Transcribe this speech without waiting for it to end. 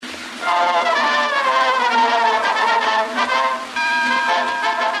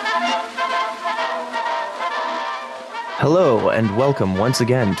Hello, and welcome once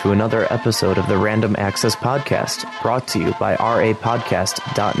again to another episode of the Random Access Podcast, brought to you by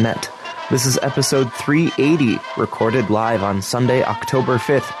rapodcast.net. This is episode 380, recorded live on Sunday, October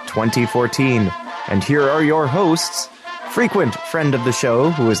 5th, 2014. And here are your hosts, frequent friend of the show,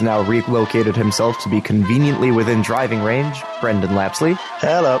 who has now relocated himself to be conveniently within driving range, Brendan Lapsley.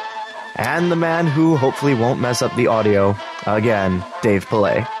 Hello. And the man who hopefully won't mess up the audio, again, Dave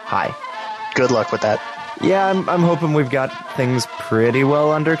Pillay. Hi. Good luck with that. Yeah, I'm hoping we've got things pretty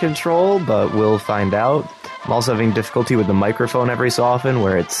well under control, but we'll find out. I'm also having difficulty with the microphone every so often,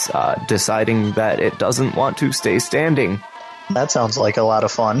 where it's deciding that it doesn't want to stay standing. That sounds like a lot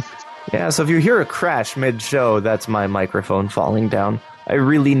of fun. Yeah, so if you hear a crash mid-show, that's my microphone falling down. I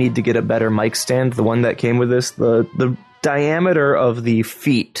really need to get a better mic stand. The one that came with this, the diameter of the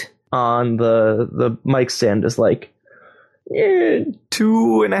feet on the mic stand is like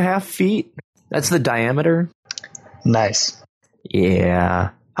 2.5 feet. That's the diameter. Nice. Yeah.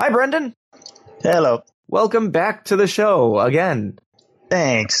 Hi, Brendan. Hello. Welcome back to the show again.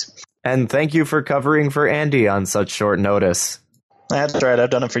 Thanks. And thank you for covering for Andy on such short notice. That's right. I've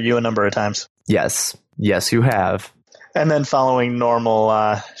done it for you a number of times. Yes. Yes, you have. And then following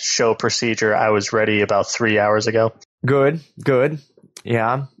normal show procedure, I was ready about 3 hours ago. Good.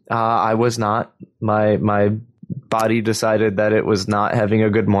 Yeah. I was not. My body decided that it was not having a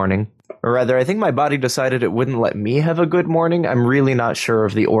good morning. Or rather, I think my body decided it wouldn't let me have a good morning. I'm really not sure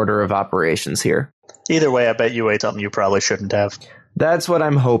of the order of operations here. Either way, I bet you ate something you probably shouldn't have. That's what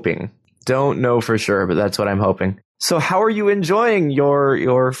I'm hoping. Don't know for sure, but that's what I'm hoping. So how are you enjoying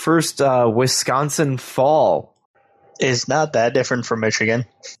your first Wisconsin fall? It's not that different from Michigan.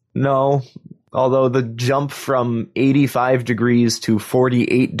 No, although the jump from 85 degrees to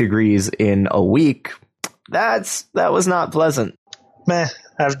 48 degrees in a week, that was not pleasant. Meh,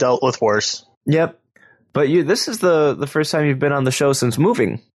 I've dealt with worse. Yep. But this is the first time you've been on the show since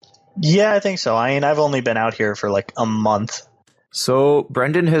moving. Yeah, I think so. I mean, I've only been out here for like a month. So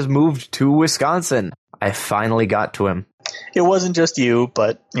Brendan has moved to Wisconsin. I finally got to him. It wasn't just you,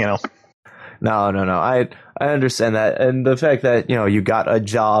 but, you know. No. I understand that. And the fact that, you got a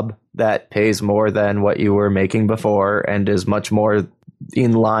job that pays more than what you were making before and is much more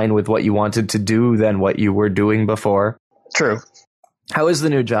in line with what you wanted to do than what you were doing before. True. How is the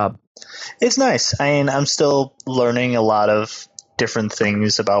new job? It's nice. I mean, I'm still learning a lot of different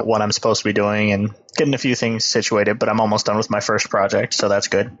things about what I'm supposed to be doing and getting a few things situated, but I'm almost done with my first project, so that's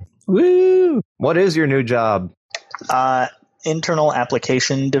good. Woo! What is your new job? Internal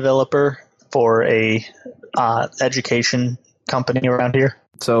application developer for a education company around here.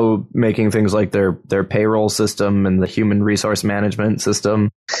 So making things like their payroll system and the human resource management system.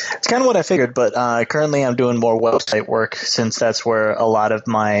 It's kind of what I figured, but currently I'm doing more website work since that's where a lot of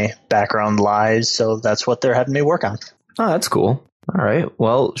my background lies. So that's what they're having me work on. Oh, that's cool. All right.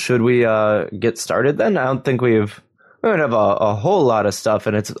 Well, should we get started then? I don't think we don't have a whole lot of stuff,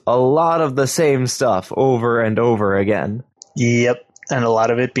 and it's a lot of the same stuff over and over again. Yep. And a lot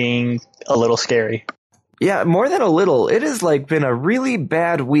of it being a little scary. Yeah, more than a little. It has been a really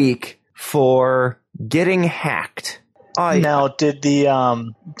bad week for getting hacked. Now, did the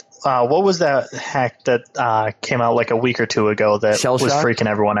what was that hack that came out like a week or two ago that was freaking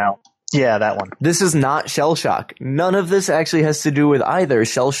everyone out? Yeah, that one. This is not Shell Shock. None of this actually has to do with either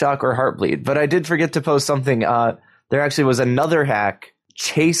Shell Shock or Heartbleed. But I did forget to post something. There actually was another hack.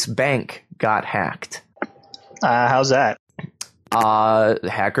 Chase Bank got hacked. How's that?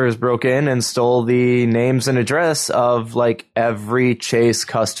 Hackers broke in and stole the names and address of every Chase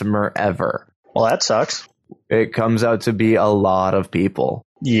customer ever. Well, that sucks. It comes out to be a lot of people.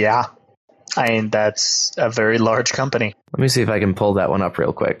 Yeah. I mean, that's a very large company. Let me see if I can pull that one up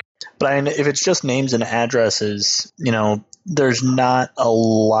real quick. But I mean, if it's just names and addresses, there's not a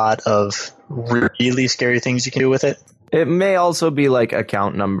lot of really scary things you can do with it. It may also be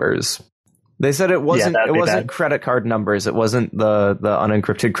account numbers. They said it wasn't credit card numbers. It wasn't the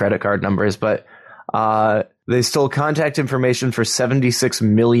unencrypted credit card numbers, but they stole contact information for 76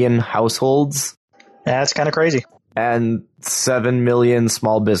 million households. That's kind of crazy. And 7 million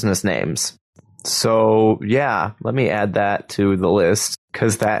small business names. So, yeah, let me add that to the list,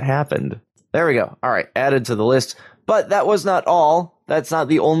 because that happened. There we go. All right, added to the list. But that was not all. That's not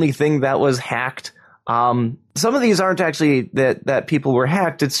the only thing that was hacked. Some of these aren't actually that people were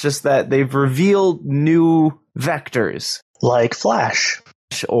hacked. It's just that they've revealed new vectors. Like Flash.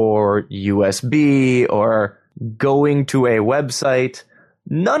 Or USB, or going to a website.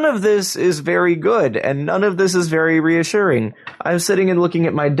 None of this is very good, and none of this is very reassuring. I'm sitting and looking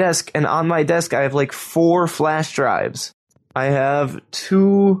at my desk, and on my desk I have 4 flash drives. I have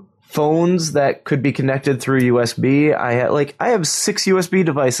 2 phones that could be connected through USB. I have 6 USB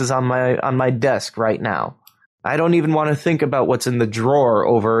devices on my desk right now. I don't even want to think about what's in the drawer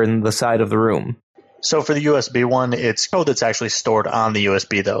over in the side of the room. So for the USB one, it's code that's actually stored on the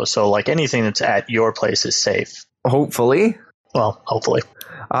USB, though. So like anything that's at your place is safe. Hopefully. Well, hopefully.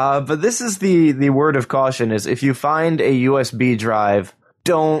 But this is the word of caution is if you find a USB drive,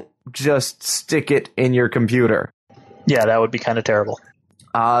 don't just stick it in your computer. Yeah, that would be kind of terrible.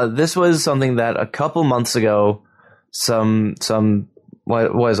 This was something that a couple months ago, some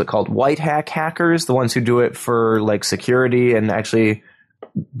what is it called? White hat hackers, the ones who do it for like security and actually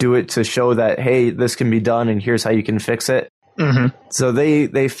do it to show that, hey, this can be done and here's how you can fix it. Mm-hmm. So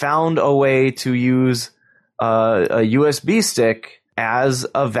they found a way to use a USB stick as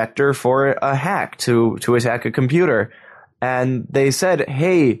a vector for a hack to attack a computer. And they said,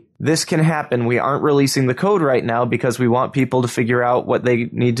 hey, this can happen. We aren't releasing the code right now because we want people to figure out what they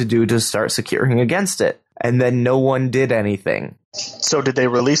need to do to start securing against it. And then no one did anything. So did they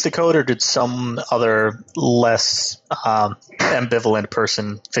release the code, or did some other less ambivalent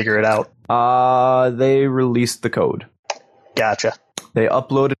person figure it out? They released the code. Gotcha. They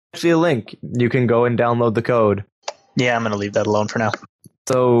uploaded actually a link. You can go and download the code. Yeah, I'm going to leave that alone for now.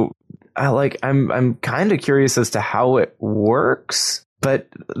 So I'm kind of curious as to how it works, but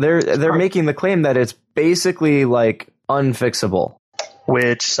they're making the claim that it's basically like unfixable,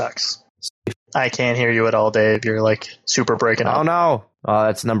 which sucks. I can't hear you at all, Dave. You're like super breaking up. Oh no,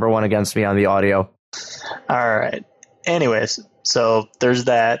 that's number one against me on the audio. All right. Anyways, so there's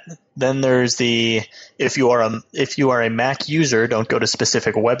that. Then there's the if you are a Mac user, don't go to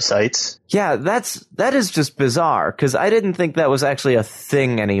specific websites. Yeah, that is just bizarre because I didn't think that was actually a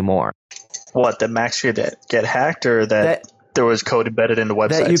thing anymore. What, that Macs should get hacked, or that there was code embedded into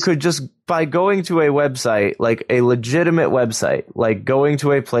websites? That you could just, by going to a website, like a legitimate website, like going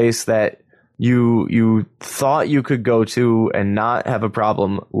to a place that you thought you could go to and not have a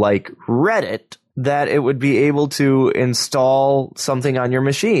problem, like Reddit, that it would be able to install something on your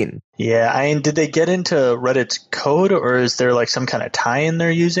machine. Yeah, did they get into Reddit's code, or is there like some kind of tie-in they're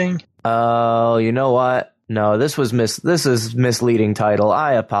using? Oh, you know what? No, this is misleading title.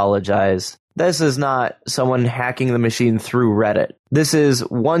 I apologize. This is not someone hacking the machine through Reddit. This is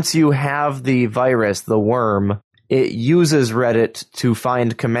once you have the virus, the worm, it uses Reddit to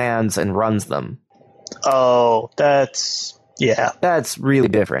find commands and runs them. Oh, that's really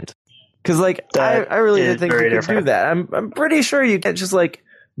different. Because I really didn't think you could do that. I'm pretty sure you can't just like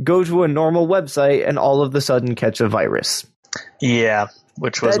go to a normal website and all of a sudden catch a virus. Yeah,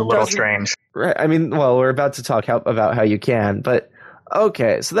 which was a little strange. Right. I mean, well, we're about to talk about how you can, but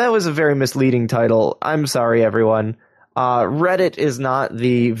okay. So that was a very misleading title. I'm sorry, everyone. Reddit is not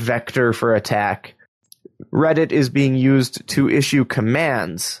the vector for attack. Reddit is being used to issue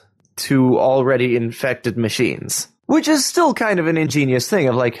commands to already infected machines, which is still kind of an ingenious thing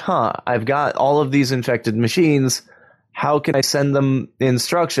of like, I've got all of these infected machines. How can I send them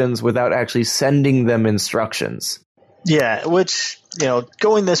instructions without actually sending them instructions? Yeah, which,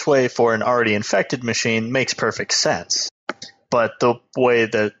 going this way for an already infected machine makes perfect sense. But the way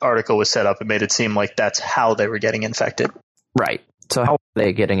the article was set up, it made it seem like that's how they were getting infected. Right. So how are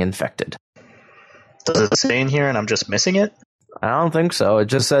they getting infected? Does it say in here and I'm just missing it? I don't think so. It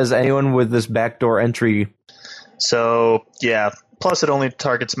just says anyone with this backdoor entry. So, yeah. Plus it only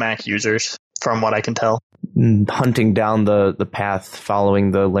targets Mac users, from what I can tell. Hunting down the path,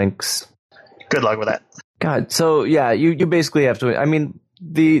 following the links. Good luck with that. God, so yeah, you basically have to, I mean,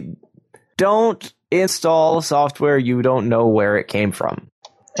 don't install software you don't know where it came from.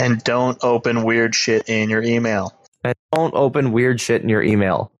 And don't open weird shit in your email. And don't open weird shit in your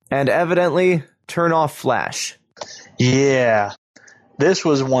email. And evidently, turn off Flash. Yeah. This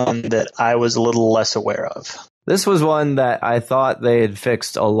was one that I was a little less aware of. This was one that I thought they had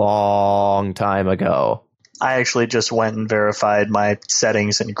fixed a long time ago. I actually just went and verified my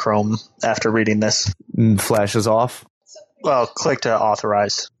settings in Chrome after reading this. Flash is off? Well, click to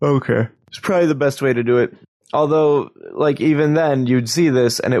authorize. Okay. It's probably the best way to do it. Although, even then, you'd see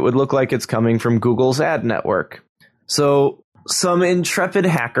this and it would look like it's coming from Google's ad network. So, some intrepid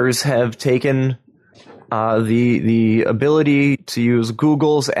hackers have taken the ability to use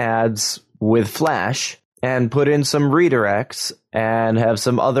Google's ads with Flash and put in some redirects and have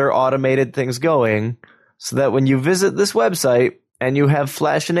some other automated things going so that when you visit this website and you have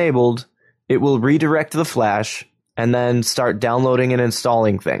Flash enabled, it will redirect the Flash and then start downloading and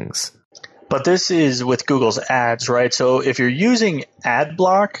installing things. But this is with Google's ads, right? So if you're using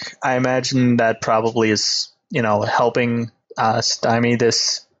AdBlock, I imagine that probably is, helping stymie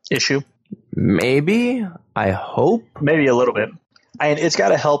this issue. Maybe. I hope. Maybe a little bit. It's got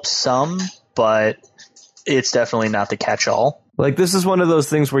to help some, but it's definitely not the catch-all. Like, this is one of those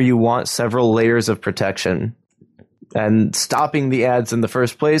things where you want several layers of protection. And stopping the ads in the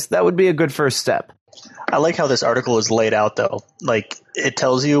first place, that would be a good first step. I like how this article is laid out, though. Like, it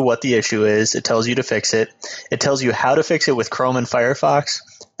tells you what the issue is. It tells you to fix it. It tells you how to fix it with Chrome and Firefox.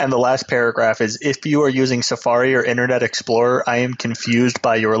 And the last paragraph is, if you are using Safari or Internet Explorer, I am confused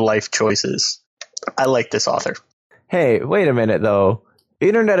by your life choices. I like this author. Hey, wait a minute, though.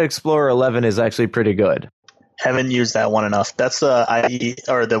 Internet Explorer 11 is actually pretty good. Haven't used that one enough. That's the IE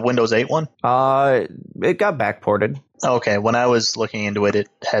or the Windows 8 one? It got backported. Okay, when I was looking into it, it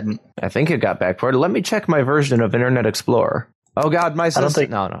hadn't. I think it got backported. Let me check my version of Internet Explorer. Oh god, my system.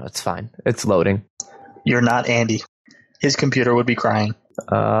 think... No, it's fine. It's loading. You're not Andy. His computer would be crying.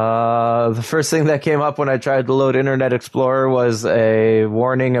 The first thing that came up when I tried to load Internet Explorer was a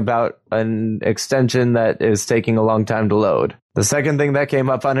warning about an extension that is taking a long time to load. The second thing that came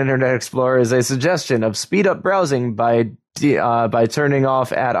up on Internet Explorer is a suggestion of speed up browsing by turning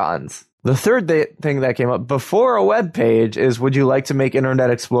off add-ons. The third thing that came up before a web page is, would you like to make Internet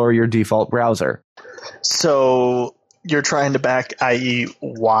Explorer your default browser? So you're trying to back IE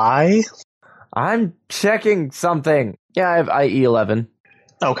why? I'm checking something. Yeah, I have IE 11.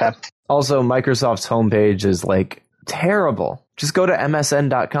 Okay. Also, Microsoft's homepage is, like, terrible. Just go to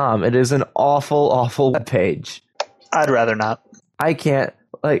msn.com. It is an awful, awful web page. I'd rather not. I can't,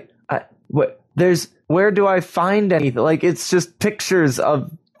 like, where do I find anything? Like, it's just pictures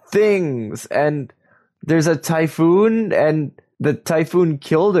of things, and there's a typhoon, and the typhoon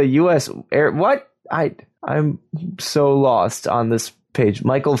killed a U.S. air. What? I'm so lost on this page.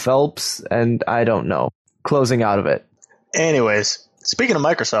 Michael Phelps, and I don't know. Closing out of it. Anyways, speaking of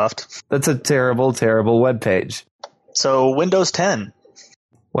Microsoft. That's a terrible, terrible web page. So, Windows 10.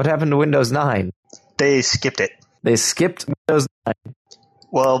 What happened to Windows 9? They skipped it. They skipped Windows 9.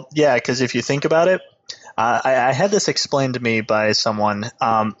 Well, yeah, because if you think about it, I had this explained to me by someone.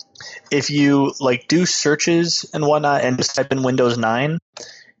 If you like do searches and whatnot and just type in Windows 9,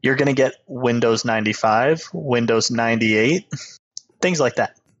 you're going to get Windows 95, Windows 98, things like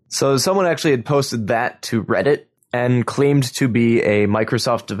that. So someone actually had posted that to Reddit and claimed to be a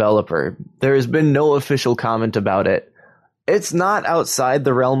Microsoft developer. There has been no official comment about it. It's not outside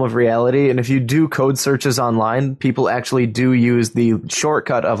the realm of reality, and if you do code searches online, people actually do use the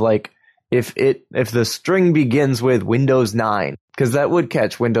shortcut of, like, if the string begins with Windows 9, because that would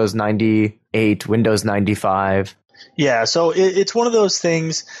catch Windows 98, Windows 95. Yeah, so it's one of those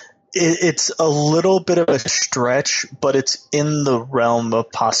things. It's a little bit of a stretch, but it's in the realm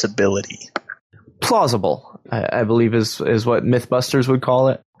of possibility. Plausible, I believe is what Mythbusters would call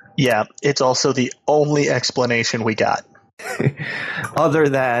it. Yeah, it's also the only explanation we got. Other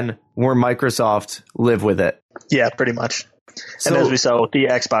than we're Microsoft, live with it. Yeah, pretty much. And as we saw with the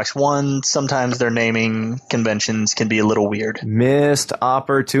Xbox One, sometimes their naming conventions can be a little weird. Missed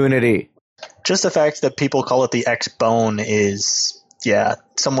opportunity. Just the fact that people call it the X-Bone is, yeah,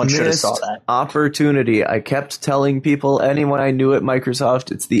 someone should have saw that. Opportunity. I kept telling people, anyone I knew at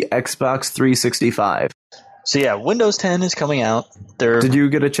Microsoft, it's the Xbox 365. So yeah, Windows 10 is coming out. Did you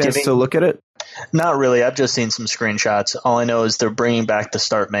get a chance to look at it? Not really. I've just seen some screenshots. All I know is they're bringing back the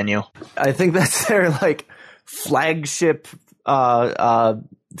start menu. I think that's their, like, flagship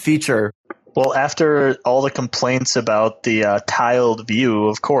feature. Well, after all the complaints about the tiled view,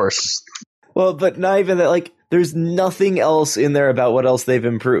 of course. Well, but not even that, like, there's nothing else in there about what else they've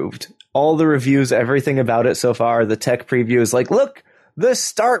improved. All the reviews, everything about it so far, the tech preview is like, look, the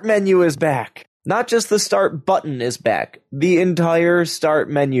start menu is back. Not just the start button is back. The entire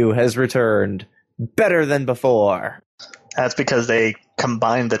start menu has returned. Better than before. That's because they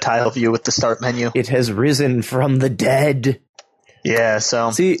combined the tile view with the start menu. It has risen from the dead. Yeah,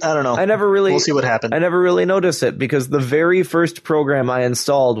 so, see, I don't know. We'll see what happens. I never really noticed it, because the very first program I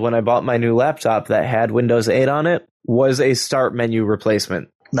installed when I bought my new laptop that had Windows 8 on it was a start menu replacement.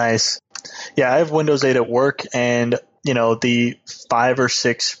 Nice. Yeah, I have Windows 8 at work, and, you know, the 5 or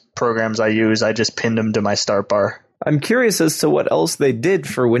 6 programs I use, I just pinned them to my start bar. I'm curious as to what else they did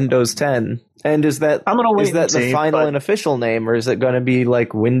for Windows 10. And is that the final and official name, or is it going to be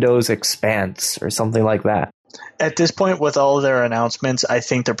like Windows Expanse or something like that? At this point, with all of their announcements, I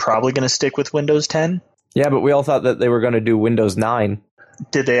think they're probably going to stick with Windows 10. Yeah, but we all thought that they were going to do Windows 9.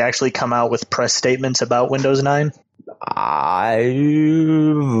 Did they actually come out with press statements about Windows 9?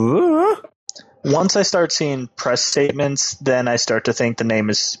 Once I start seeing press statements, then I start to think the name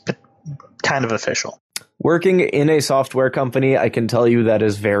is kind of official. Working in a software company, I can tell you that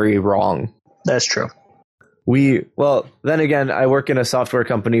is very wrong. That's true. Well, then again, I work in a software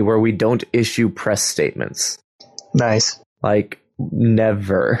company where we don't issue press statements. Nice. Like,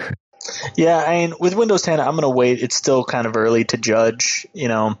 never. Yeah, I mean, with Windows 10, I'm going to wait. It's still kind of early to judge. You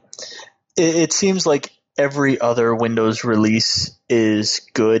know, it seems like every other Windows release is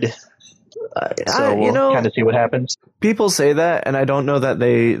good. So we'll kind of see what happens. People say that, and I don't know that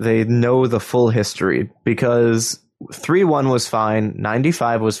they know the full history, because 3.1 was fine,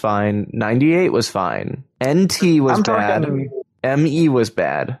 95 was fine, 98 was fine, NT was bad, ME was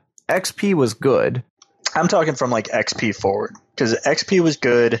bad, XP was good. I'm talking from like XP forward, because XP was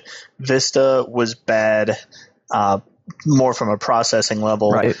good, Vista was bad, more from a processing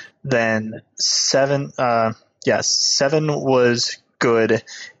level. Right. Then 7 was good,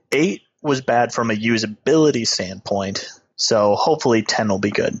 8 was bad from a usability standpoint. So hopefully 10 will be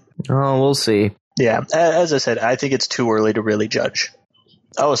good. Oh, we'll see. Yeah, as I said, I think it's too early to really judge.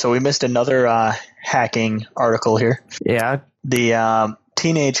 Oh, so we missed another hacking article here. Yeah. The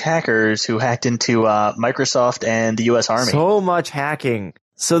teenage hackers who hacked into Microsoft and the U.S. Army. So much hacking.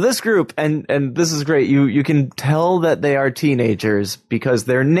 So this group, and this is great, you can tell that they are teenagers because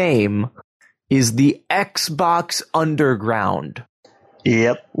their name is the Xbox Underground.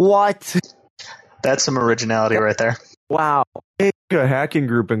 Yep. What? That's some originality right there. Wow. Make a hacking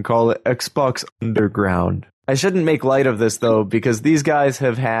group and call it Xbox Underground. I shouldn't make light of this, though, because these guys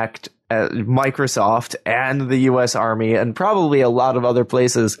have hacked Microsoft and the U.S. Army and probably a lot of other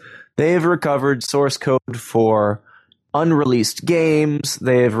places. They have recovered source code for unreleased games.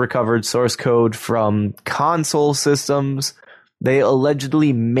 They have recovered source code from console systems. They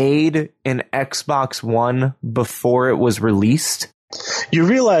allegedly made an Xbox One before it was released. You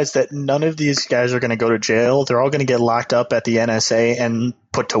realize that none of these guys are going to go to jail. They're all going to get locked up at the NSA and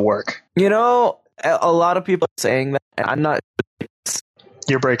put to work. You know, a lot of people are saying that. I'm not.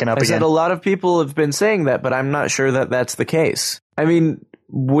 You're breaking up again. I said a lot of people have been saying that, but I'm not sure that that's the case. I mean,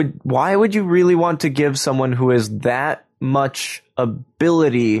 why would you really want to give someone who has that much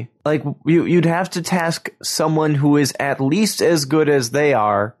ability? Like, you'd have to task someone who is at least as good as they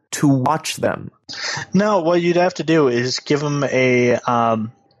are to watch them. No, what you'd have to do is give them a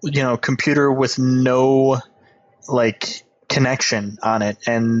computer with no connection on it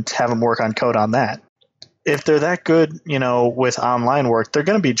and have them work on code on that. If they're that good, with online work, they're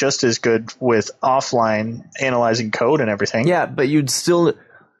going to be just as good with offline analyzing code and everything. Yeah, but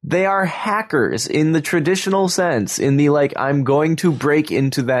they are hackers in the traditional sense, in the I'm going to break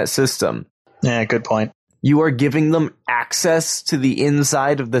into that system. Yeah, good point. You are giving them access to the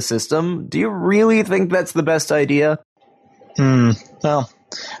inside of the system? Do you really think that's the best idea? Well,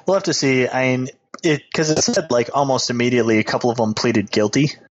 we'll have to see. I mean, because it said almost immediately a couple of them pleaded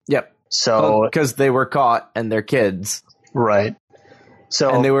guilty. Yep. So because they were caught and they're kids, right? So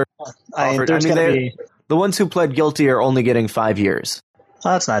and they were offered, the ones who pled guilty are only getting 5 years.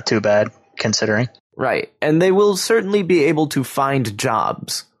 Well, that's not too bad considering. Right, and they will certainly be able to find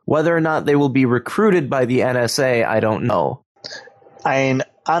jobs. Whether or not they will be recruited by the NSA, I don't know. I mean,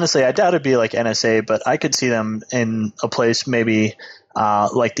 honestly, I doubt it'd be like NSA, but I could see them in a place maybe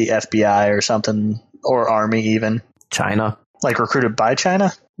like the FBI or something, or Army even. China. Recruited by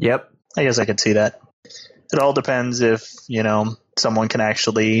China? Yep. I guess I could see that. It all depends if, someone can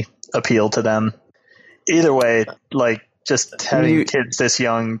actually appeal to them. Either way, just having kids this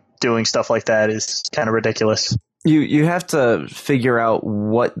young doing stuff like that is kind of ridiculous. You have to figure out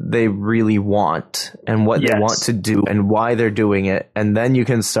what they really want and what they want to do and why they're doing it. And then you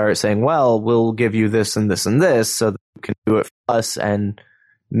can start saying, well, we'll give you this and this and this so that you can do it for us and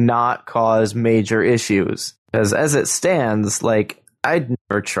not cause major issues. Because as it stands, I'd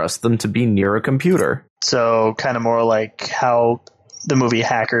never trust them to be near a computer. So kind of more like how the movie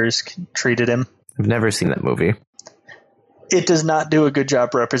Hackers treated him. I've never seen that movie. It does not do a good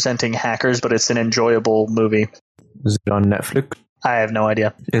job representing hackers, but it's an enjoyable movie. Is it on Netflix? I have no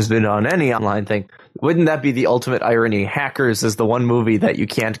idea. Is it on any online thing? Wouldn't that be the ultimate irony? Hackers is the one movie that you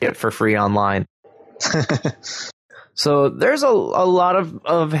can't get for free online. So there's a lot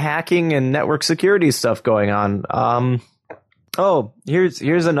of hacking and network security stuff going on.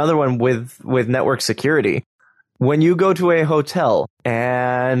 Here's another one with network security. When you go to a hotel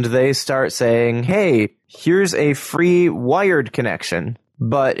and they start saying, hey, here's a free wired connection,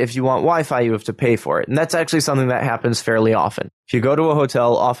 but if you want Wi-Fi, you have to pay for it. And that's actually something that happens fairly often. If you go to a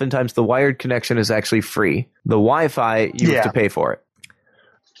hotel, oftentimes the wired connection is actually free. The Wi-Fi, you have to pay for it.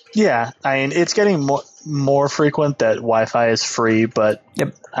 Yeah, I mean, it's getting more frequent that Wi-Fi is free, but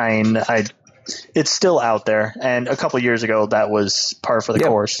I mean, it's still out there. And a couple years ago, that was par for the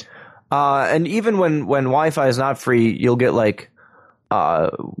course. And even when Wi-Fi is not free, you'll get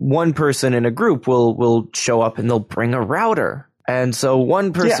one person in a group will show up and they'll bring a router. And so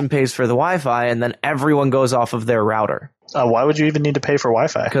one person pays for the Wi-Fi and then everyone goes off of their router. Why would you even need to pay for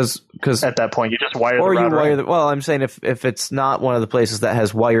Wi-Fi? Because at that point, you just wire the or router you wire in. the, well, I'm saying if it's not one of the places that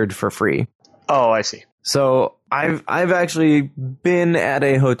has wired for free. Oh, I see. So I've actually been at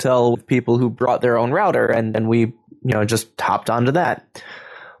a hotel with people who brought their own router, and we just hopped onto that.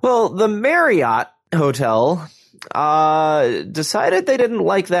 Well, the Marriott hotel decided they didn't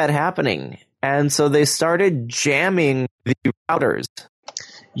like that happening, and so they started jamming the routers.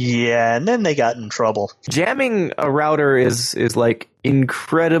 Yeah, and then they got in trouble. Jamming a router is like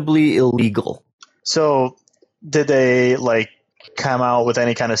incredibly illegal. So did they come out with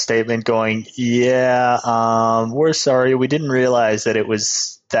any kind of statement going, yeah, we're sorry, we didn't realize that it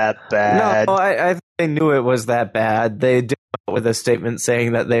was that bad? No, I think they knew it was that bad. They did come out with a statement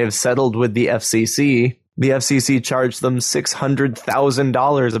saying that they have settled with the FCC. The FCC charged them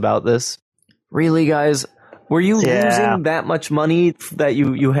 $600,000 about this. Really, guys? Were you losing that much money that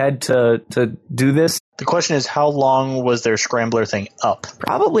you had to do this? The question is, how long was their scrambler thing up?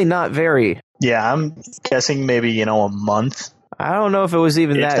 Probably not very. Yeah, I'm guessing maybe, a month. I don't know if it was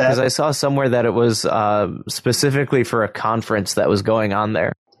even that, because I saw somewhere that it was specifically for a conference that was going on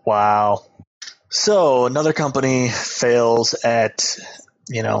there. Wow. So another company fails at,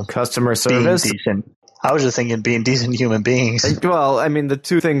 customer service. Being decent. I was just thinking being decent human beings. Well, I mean, the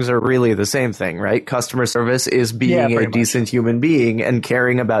two things are really the same thing, right? Customer service is being a decent human being and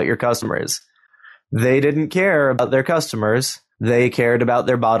caring about your customers. They didn't care about their customers. They cared about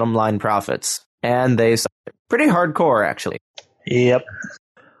their bottom line profits. And they started pretty hardcore, actually. Yep.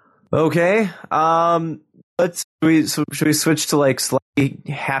 Okay. Should we switch to slightly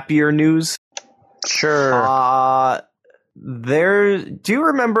happier news? Sure. Do you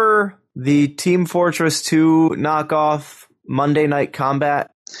remember the Team Fortress 2 knockoff Monday Night Combat?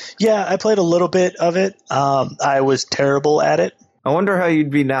 Yeah, I played a little bit of it. I was terrible at it. I wonder how you'd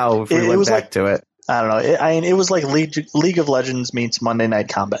be now if we went back to it. I don't know. It was like League of Legends meets Monday Night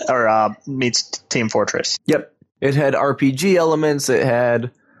Combat, or meets Team Fortress. Yep. It had RPG elements. It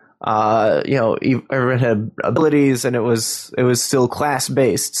had, everyone had abilities, and it was still class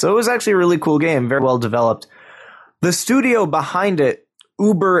based. So it was actually a really cool game, very well developed. The studio behind it,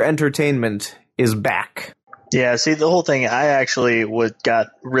 Uber Entertainment, is back. Yeah, see, the whole thing, I actually got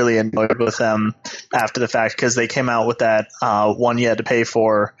really annoyed with them after the fact, because they came out with that one you had to pay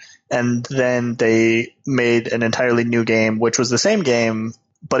for, and then they made an entirely new game, which was the same game,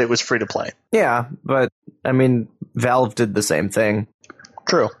 but it was free to play. Yeah, but, I mean, Valve did the same thing.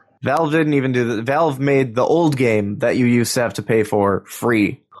 True. Valve didn't even do that. Valve made the old game that you used to have to pay for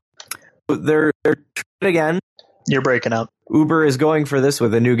free. They're trying it again. You're breaking up. Uber is going for this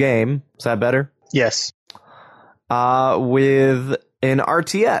with a new game. Is that better? Yes. With an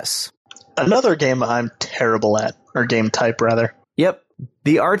RTS. Another game I'm terrible at, or game type, rather. Yep.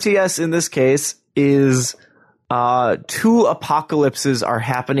 The RTS in this case is two apocalypses are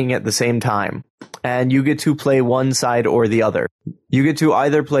happening at the same time, and you get to play one side or the other. You get to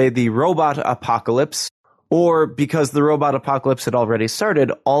either play the robot apocalypse, or because the robot apocalypse had already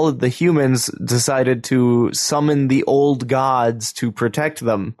started, all of the humans decided to summon the old gods to protect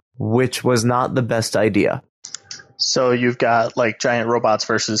them, which was not the best idea. So you've got giant robots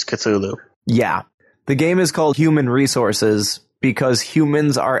versus Cthulhu. Yeah. The game is called Human Resources because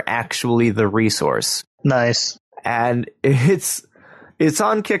humans are actually the resource. Nice. And it's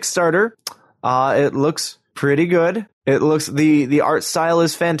on Kickstarter. It looks pretty good. The art style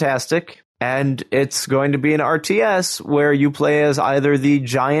is fantastic. And it's going to be an RTS where you play as either the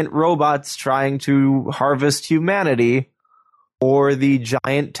giant robots trying to harvest humanity or the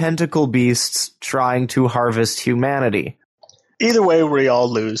giant tentacle beasts trying to harvest humanity. Either way, we all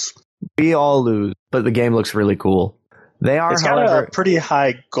lose. We all lose, but the game looks really cool. It's got a pretty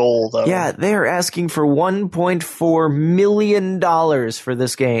high goal, though. Yeah, they are asking for $1.4 million for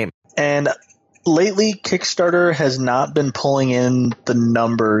this game. And lately, Kickstarter has not been pulling in the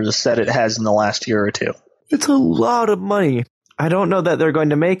numbers that it has in the last year or two. It's a lot of money. I don't know that they're going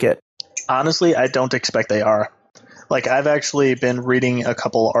to make it. Honestly, I don't expect they are. I've actually been reading a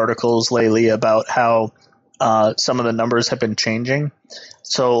couple articles lately about how some of the numbers have been changing.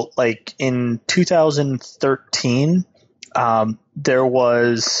 So, in 2013, there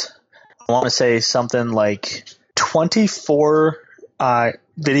was, I want to say something like 24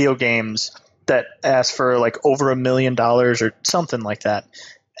 video games that asked for over $1 million or something like that,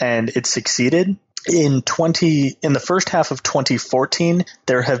 and it succeeded. In the first half of 2014,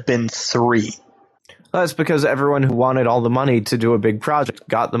 there have been 3. That's because everyone who wanted all the money to do a big project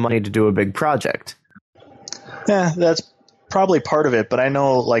got the money to do a big project. Yeah, that's probably part of it, but I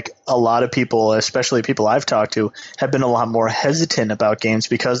know like a lot of people, especially people I've talked to, have been a lot more hesitant about games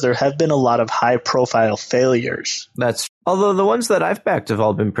because there have been a lot of high profile failures. Although the ones that I've backed have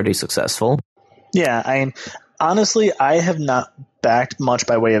all been pretty successful. Yeah, I mean, honestly, I have not backed much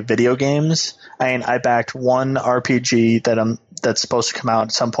by way of video games. I mean, I backed one RPG that's supposed to come out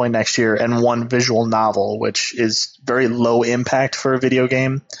at some point next year, and one visual novel, which is very low impact for a video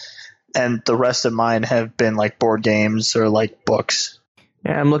game. And the rest of mine have been like board games or like books.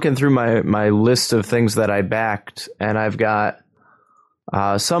 Yeah, I'm looking through my list of things that I backed, and I've got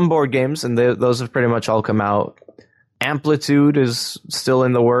some board games, and those have pretty much all come out. Amplitude is still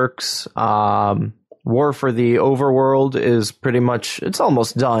in the works. War for the Overworld is pretty much, it's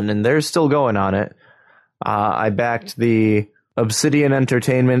almost done, and they're still going on it. I backed the Obsidian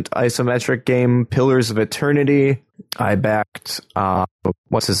Entertainment isometric game Pillars of Eternity. I backed,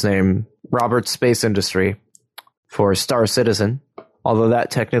 what's his name? Robert Space Industry for Star Citizen. Although that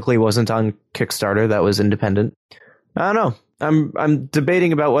technically wasn't on Kickstarter, that was independent. I don't know. I'm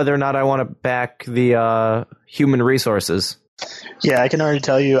debating about whether or not I want to back the Human Resources. Yeah, I can already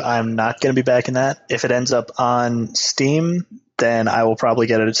tell you I'm not going to be backing that. If it ends up on Steam, then I will probably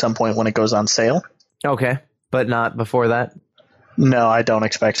get it at some point when it goes on sale. Okay, but not before that? No, I don't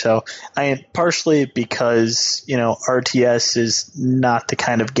expect so. I mean, partially because, RTS is not the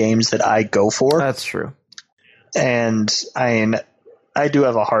kind of games that I go for. That's true. And I do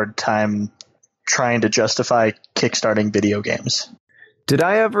have a hard time trying to justify kickstarting video games. Did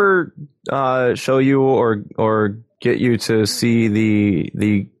I ever show you or get you to see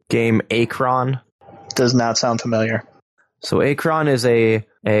the game Acron? Does not sound familiar. So Acron is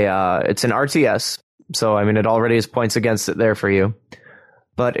it's an RTS. So I mean, it already has points against it there for you.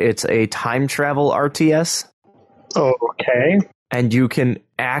 But it's a time travel RTS. Okay. And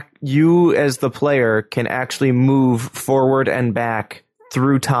you as the player can actually move forward and back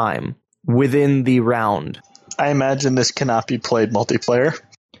through time within the round. I imagine this cannot be played multiplayer.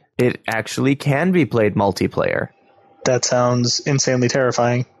 It actually can be played multiplayer. That sounds insanely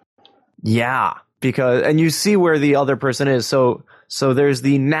terrifying. Yeah, and you see where the other person is. So there's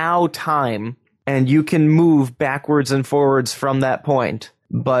the now time, and you can move backwards and forwards from that point.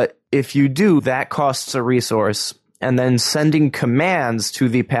 But if you do, that costs a resource. And then sending commands to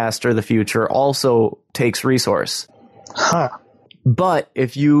the past or the future also takes resource. Huh. But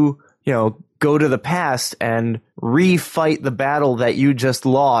if you go to the past and refight the battle that you just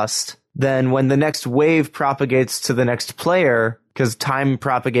lost, then when the next wave propagates to the next player, because time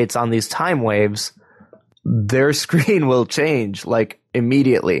propagates on these time waves, their screen will change, like,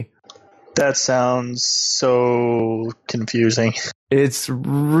 immediately. That sounds so confusing. It's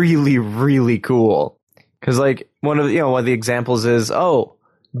really, really cool. Because, like, one of the examples is,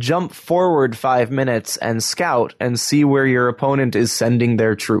 jump forward 5 minutes and scout and see where your opponent is sending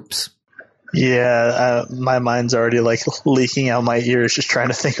their troops. Yeah, my mind's already, like, leaking out my ears just trying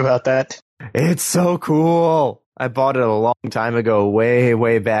to think about that. It's so cool. I bought it a long time ago, way,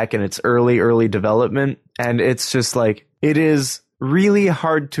 way back in its early development. And it's just, like, it is really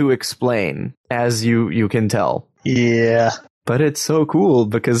hard to explain, as you can tell. Yeah. But it's so cool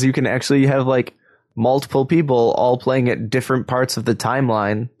because you can actually have, like, multiple people all playing at different parts of the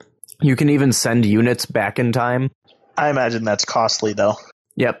timeline. You can even send units back in time. I imagine that's costly, though.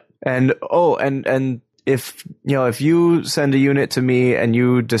 Yep. And if you send a unit to me and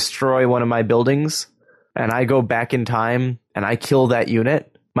you destroy one of my buildings and I go back in time and I kill that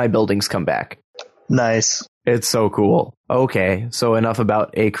unit, my buildings come back. Nice. It's so cool. Okay, so enough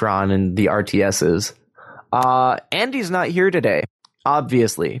about Acron and the RTSs. Andy's not here today,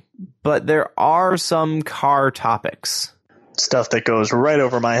 obviously, but there are some car topics. Stuff that goes right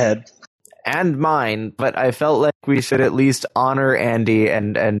over my head. And mine, but I felt like we should at least honor Andy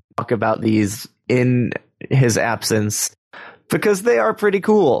and talk about these in his absence, because they are pretty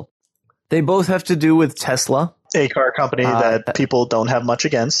cool. They both have to do with Tesla. A car company that people don't have much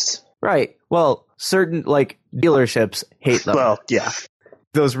against. Right. Well, certain, like, dealerships hate them. Well, yeah.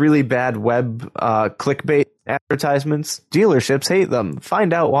 Those really bad web clickbait advertisements, dealerships hate them.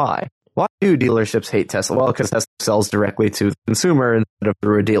 Find out why. Why do dealerships hate Tesla? Well, because Tesla sells directly to the consumer instead of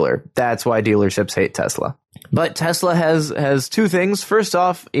through a dealer. That's why dealerships hate Tesla. But Tesla has two things. First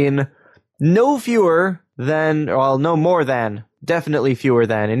off, in no more than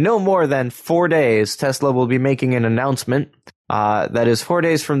 4 days, Tesla will be making an announcement. That is 4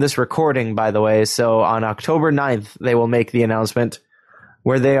 days from this recording, by the way. So on October 9th, they will make the announcement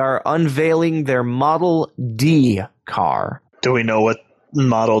where they are unveiling their Model D car. Do we know what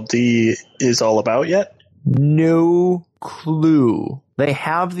Model D is all about yet? No, clue. They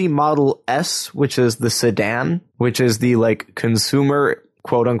have the Model S, which is the sedan, which is the like consumer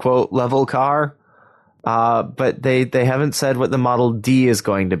quote unquote level car. But they haven't said what the Model D is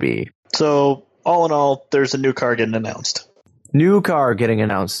going to be. So all in all, there's a new car getting announced. New car getting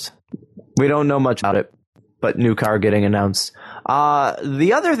announced. We don't know much about it, but new car getting announced.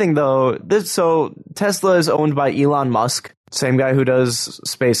 The other thing though, so Tesla is owned by Elon Musk, same guy who does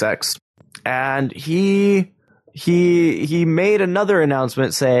SpaceX. And he made another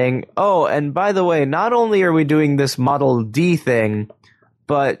announcement saying, oh, and by the way, not only are we doing this Model D thing,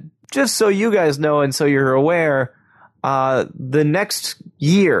 but just so you guys know and so you're aware, the next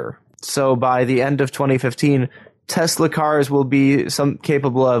year, so by the end of 2015, Tesla cars will be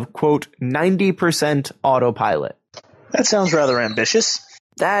capable of, quote, 90% autopilot. That sounds rather ambitious.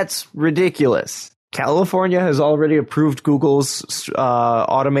 That's ridiculous. California has already approved Google's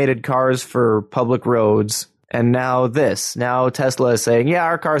automated cars for public roads, and now this. Now Tesla is saying, yeah,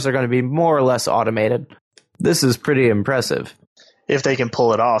 our cars are going to be more or less automated. This is pretty impressive. If they can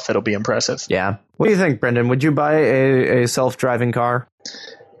pull it off, it'll be impressive. Yeah. What do you think, Brendan? Would you buy a self-driving car?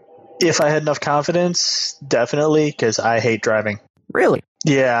 If I had enough confidence, definitely, because I hate driving. Really?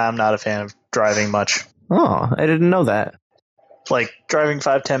 Yeah, I'm not a fan of driving much. Oh, I didn't know that. Like, driving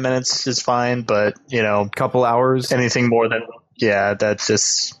 5-10 minutes is fine, but, Couple hours? anything more than, that's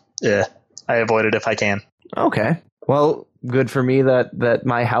just, I avoid it if I can. Okay. Well, good for me that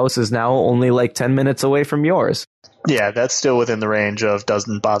my house is now only like 10 minutes away from yours. Yeah, that's still within the range of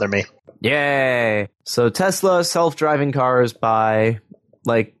doesn't bother me. Yay! So Tesla self-driving cars by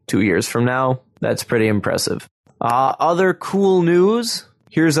like 2 years from now. That's pretty impressive. Other cool news.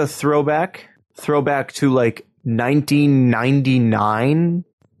 Here's a throwback to like 1999.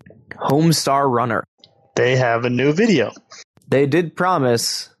 Homestar Runner. They have a new video. They did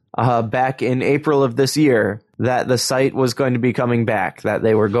promise back in April of this year that the site was going to be coming back, that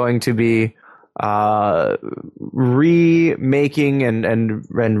they were going to be remaking and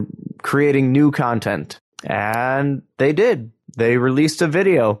creating new content. And they did. They released a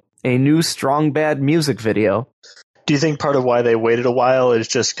video, a new Strong Bad music video. Do you think part of why they waited a while is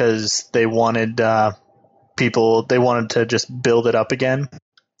just because they wanted they wanted to just build it up again?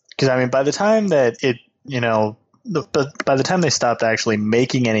 Because, I mean, by the time that it, by the time they stopped actually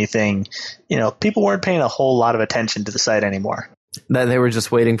making anything, people weren't paying a whole lot of attention to the site anymore. That they were just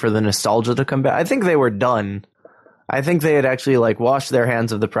waiting for the nostalgia to come back. I think they were done. I think they had actually washed their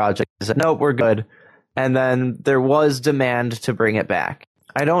hands of the project. They said, nope, we're good. And then there was demand to bring it back.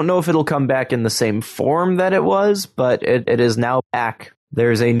 I don't know if it'll come back in the same form that it was, but it is now back.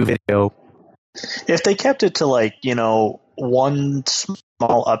 There's a new video. If they kept it to one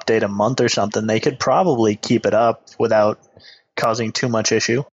small update a month or something, they could probably keep it up without causing too much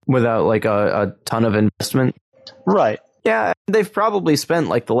issue. Without a ton of investment. Right. Yeah, they've probably spent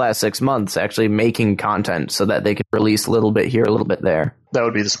the last 6 months actually making content so that they could release a little bit here, a little bit there. That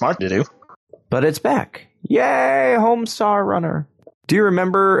would be the smart to do. But it's back. Yay, Homestar Runner. Do you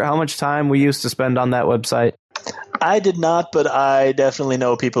remember how much time we used to spend on that website? I did not, but I definitely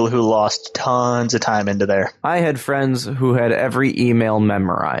know people who lost tons of time into there. I had friends who had every email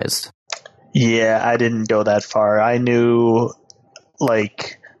memorized. Yeah, I didn't go that far. I knew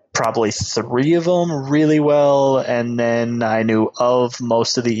probably 3 of them really well, and then I knew of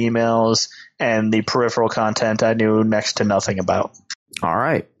most of the emails, and the peripheral content I knew next to nothing about. All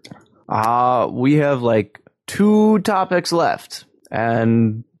right. We have 2 topics left,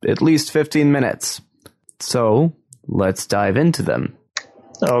 and at least 15 minutes. So let's dive into them.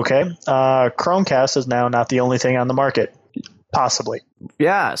 Okay. Chromecast is now not the only thing on the market. Possibly.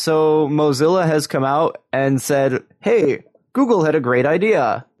 Yeah, so Mozilla has come out and said, hey, Google had a great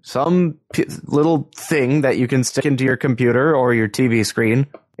idea. Some little thing that you can stick into your computer or your TV screen,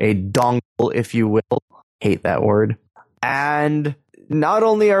 a dongle, if you will. Hate that word. And not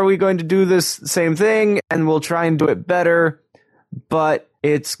only are we going to do this same thing, and we'll try and do it better, but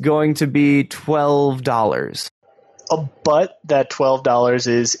it's going to be $12. But that $12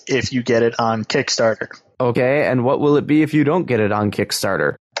 is if you get it on Kickstarter. Okay, and what will it be if you don't get it on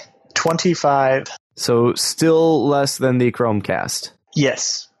Kickstarter? $25. So still less than the Chromecast.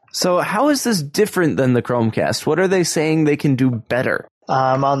 Yes. So how is this different than the Chromecast? What are they saying they can do better?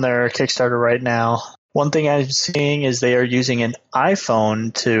 I'm on their Kickstarter right now. One thing I'm seeing is they are using an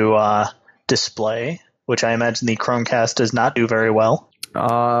iPhone to display, which I imagine the Chromecast does not do very well.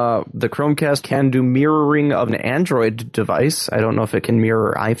 The Chromecast can do mirroring of an Android device. I don't know if it can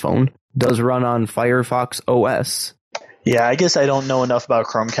mirror iPhone. Does run on Firefox OS. Yeah, I guess I don't know enough about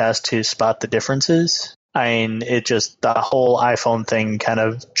Chromecast to spot the differences. I mean, the whole iPhone thing kind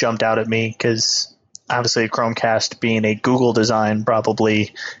of jumped out at me because obviously Chromecast being a Google design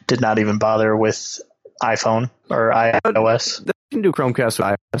probably did not even bother with iPhone or iOS. You can do Chromecast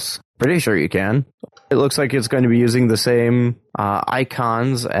with iOS. Pretty sure you can. It looks like it's going to be using the same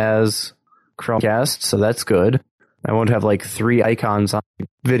icons as Chromecast, so that's good. I won't have like 3 icons on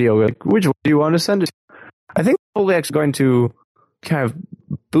video. Like, which one do you want to send it to? I think it's probably actually going to kind of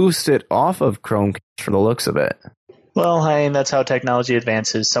boost it off of Chromecast from the looks of it. Well, I mean, that's how technology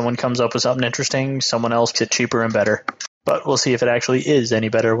advances. Someone comes up with something interesting, someone else gets it cheaper and better. But we'll see if it actually is any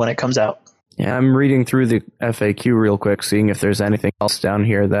better when it comes out. Yeah, I'm reading through the FAQ real quick, seeing if there's anything else down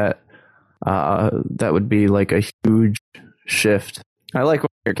here that would be like a huge shift. I like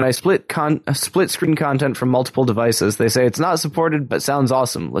what here. Can I split screen content from multiple devices? They say it's not supported, but sounds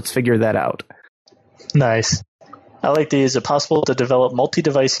awesome. Let's figure that out. Nice. I like these. Is it possible to develop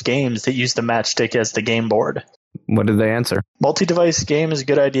multi-device games that use the Matchstick as the game board? What did they answer? Multi-device game is a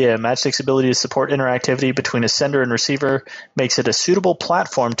good idea. Matchstick's ability to support interactivity between a sender and receiver makes it a suitable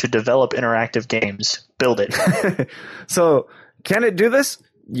platform to develop interactive games. Build it. So, can it do this?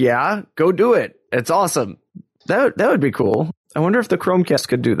 Yeah, go do it. It's awesome. That would be cool. I wonder if the Chromecast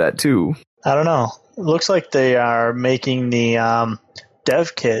could do that too. I don't know. It looks like they are making the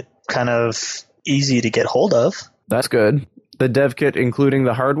dev kit kind of easy to get hold of. That's good. The dev kit including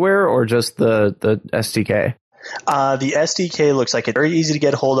the hardware or just the SDK? The SDK looks like it's very easy to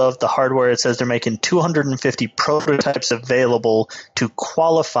get hold of. The hardware, it says they're making 250 prototypes available to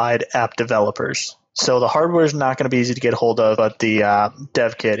qualified app developers. So the hardware is not going to be easy to get hold of, but the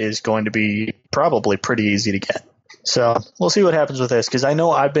dev kit is going to be probably pretty easy to get. So we'll see what happens with this, because I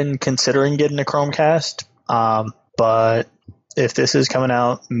know I've been considering getting a Chromecast, but if this is coming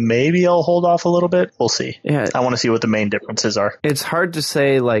out, maybe I'll hold off a little bit. We'll see. Yeah, I want to see what the main differences are. It's hard to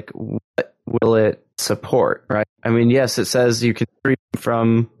say, like, what will it support, right? I mean, yes, it says you can stream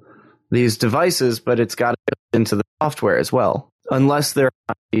from these devices, but it's got to go into the software as well. Unless they're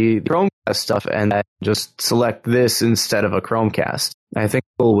on the Chromecast stuff and I just select this instead of a Chromecast. I think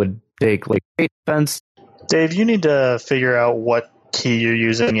people would take like great offense. Dave, you need to figure out what key you're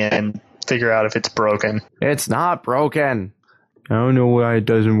using and figure out if it's broken. It's not broken. I don't know why it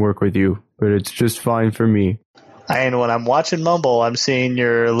doesn't work with you, but it's just fine for me. And when I'm watching Mumble, I'm seeing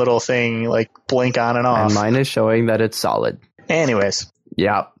your little thing like blink on and off. And mine is showing that it's solid. Anyways.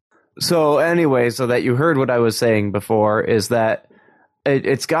 Yeah. So that you heard what I was saying before is that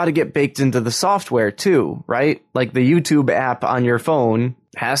it's got to get baked into the software too, right? Like the YouTube app on your phone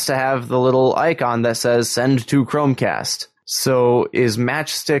has to have the little icon that says send to Chromecast. So is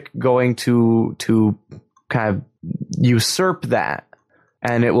Matchstick going to kind of usurp that,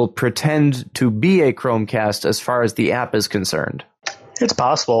 and it will pretend to be a Chromecast as far as the app is concerned? It's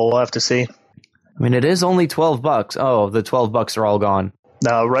possible. We'll have to see. I mean, it is only $12. Oh, the $12 are all gone.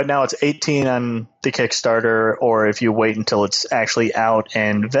 No, right now it's 18 on the Kickstarter, or if you wait until it's actually out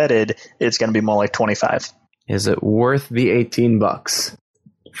and vetted, it's going to be more like 25. Is it worth the $18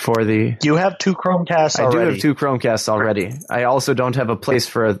 for the... You have 2 Chromecasts already. I do have 2 Chromecasts already. I also don't have a place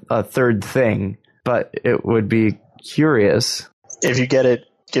for a third thing, but it would be curious. If you get it,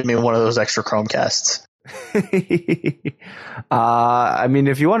 give me one of those extra Chromecasts. I mean,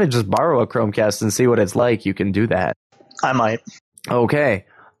 if you want to just borrow a Chromecast and see what it's like, you can do that. I might. Okay.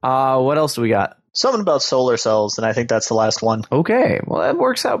 What else do we got? Something about solar cells, and I think that's the last one. Okay. Well, that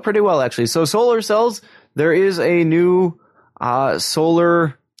works out pretty well, actually. So solar cells, there is a new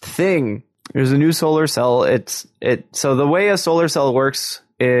solar thing. There's a new solar cell. So the way a solar cell works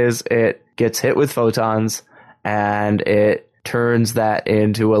is it gets hit with photons, and it turns that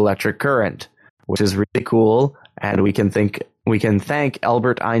into electric current, which is really cool. And we can thank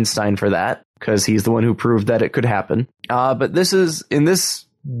Albert Einstein for that, because he's the one who proved that it could happen. But this is, in this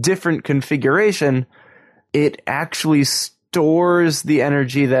different configuration, it actually stores the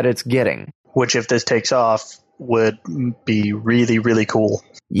energy that it's getting. Which, if this takes off, would be really, really cool.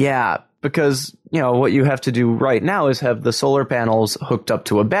 Yeah, because, what you have to do right now is have the solar panels hooked up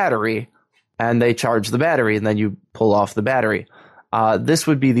to a battery, and they charge the battery, and then you pull off the battery. This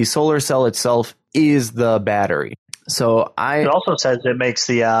would be the solar cell itself is the battery. So it also says it makes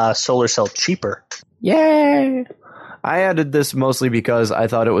the solar cell cheaper. Yay! I added this mostly because I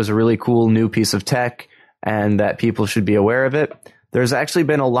thought it was a really cool new piece of tech and that people should be aware of it. There's actually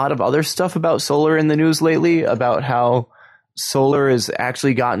been a lot of other stuff about solar in the news lately, about how solar has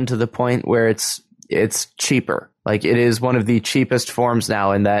actually gotten to the point where it's cheaper. Like, it is one of the cheapest forms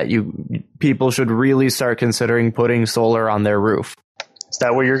now, and that people should really start considering putting solar on their roof. Is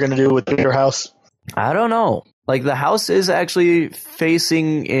that what you're going to do with your house? I don't know. Like, the house is actually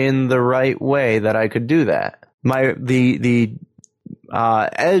facing in the right way that I could do that. The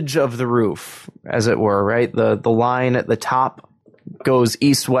edge of the roof, as it were, right? The line at the top goes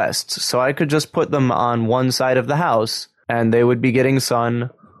east-west. So I could just put them on one side of the house, and they would be getting sun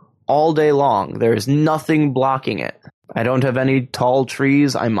all day long. There's nothing blocking it. I don't have any tall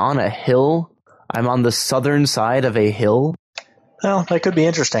trees. I'm on a hill. I'm on the southern side of a hill. Well, that could be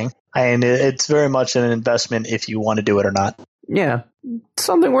interesting. And it's very much an investment if you want to do it or not. Yeah,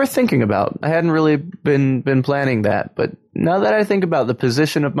 something worth thinking about. I hadn't really been planning that, but now that I think about the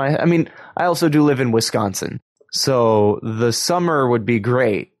position of I also do live in Wisconsin. So the summer would be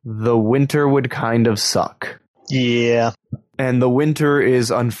great. The winter would kind of suck. Yeah. And the winter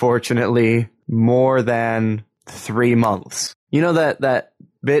is unfortunately more than 3 months. You know that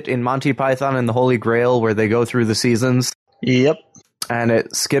bit in Monty Python and the Holy Grail where they go through the seasons? Yep. And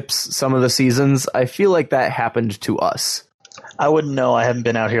it skips some of the seasons? I feel like that happened to us. I wouldn't know. I haven't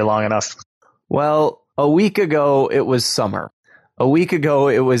been out here long enough. Well, a week ago it was summer. A week ago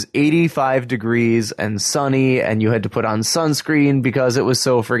it was 85 degrees and sunny, and you had to put on sunscreen because it was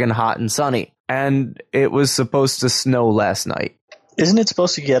so friggin' hot and sunny. And it was supposed to snow last night. Isn't it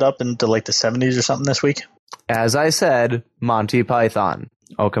supposed to get up into like the 70s or something this week? As I said, Monty Python.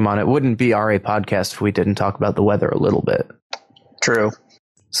 Oh, come on. It wouldn't be RA Podcast if we didn't talk about the weather a little bit. True.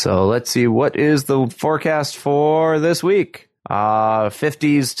 So let's see. What is the forecast for this week?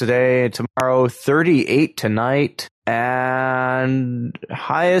 50s today, tomorrow, 38 tonight, and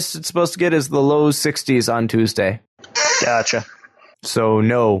highest it's supposed to get is the low 60s on Tuesday. Gotcha. So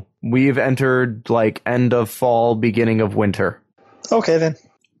no, we've entered like end of fall, beginning of winter. Okay then.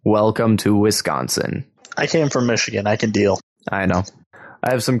 Welcome to Wisconsin. I came from Michigan. I can deal. I know.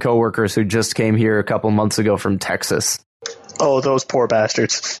 I have some coworkers who just came here a couple months ago from Texas. Oh, those poor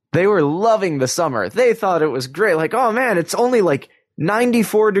bastards. They were loving the summer. They thought it was great. Like, oh man, it's only like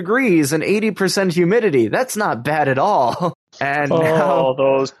 94 degrees and 80% humidity. That's not bad at all. And now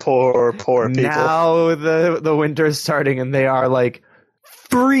those poor people. Now the winter's starting and they are like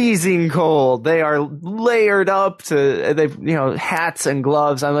freezing cold. They are layered up to hats and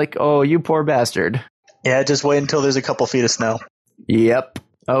gloves. I'm like, oh, you poor bastard. Yeah, just wait until there's a couple feet of snow. Yep.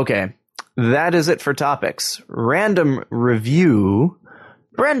 Okay. That is it for topics. Random review.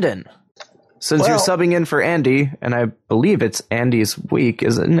 Brendan, since you're subbing in for Andy, and I believe it's Andy's week,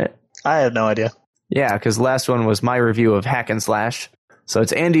 isn't it? I have no idea. Yeah, because last one was my review of Hack and Slash. So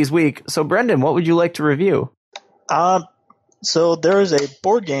it's Andy's week. So Brendan, what would you like to review? So there is a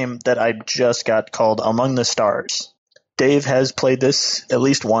board game that I just got called Among the Stars. Dave has played this at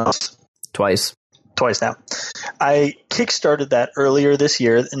least once. Twice now. I kickstarted that earlier this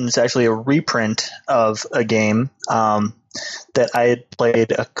year, and it's actually a reprint of a game that I had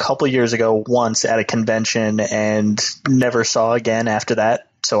played a couple years ago once at a convention and never saw again after that.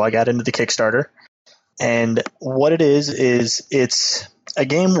 So I got into the Kickstarter. And what it is it's a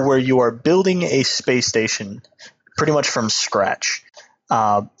game where you are building a space station pretty much from scratch.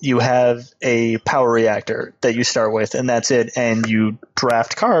 You have a power reactor that you start with, and that's it. And you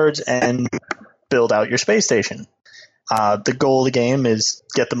draft cards and build out your space station. The goal of the game is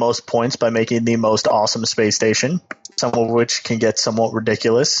get the most points by making the most awesome space station, some of which can get somewhat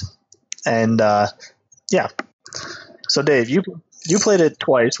ridiculous. And yeah. So Dave, you played it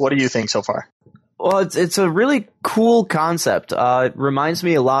twice. What do you think so far? Well, it's a really cool concept. It reminds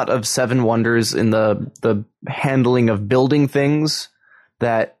me a lot of Seven Wonders in the handling of building things,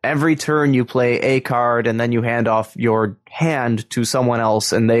 that every turn you play a card and then you hand off your hand to someone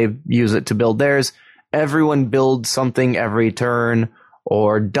else and they use it to build theirs. Everyone builds something every turn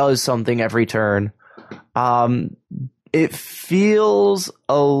or does something every turn. It feels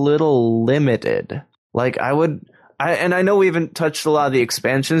a little limited. Like I know we haven't touched a lot of the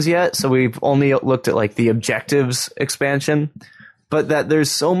expansions yet, so we've only looked at like the objectives expansion, but that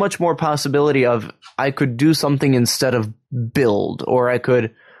there's so much more possibility of I could do something instead of build, or I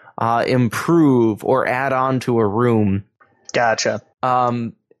could improve or add on to a room. Gotcha.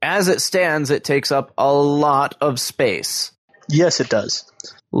 As it stands, it takes up a lot of space. Yes, it does.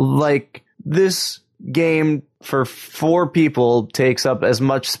 Like, this game for 4 people takes up as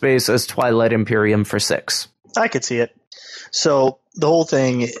much space as Twilight Imperium for 6. I could see it. So the whole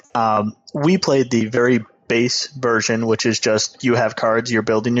thing, we played the very base version, which is just you have cards, you're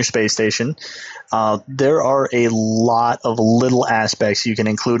building your space station. There are a lot of little aspects you can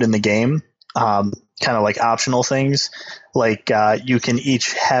include in the game, kind of like optional things. Like you can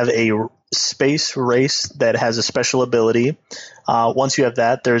each have a space race that has a special ability. Once you have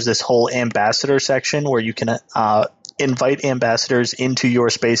that, there's this whole ambassador section where you can invite ambassadors into your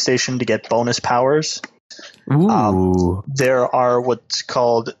space station to get bonus powers. Ooh. There are what's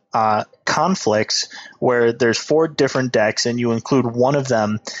called conflicts, where there's 4 different decks and you include one of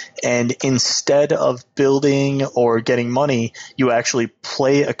them, and instead of building or getting money, you actually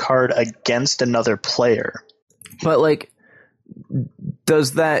play a card against another player. But like,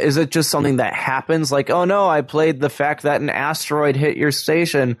 is it just something that happens? Like, oh no, I played the fact that an asteroid hit your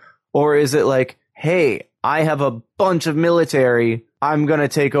station. Or is it like, hey, I have a bunch of military, I'm going to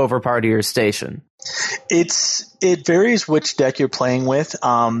take over part of your station? It varies which deck you're playing with.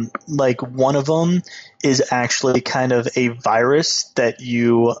 Like, one of them is actually kind of a virus that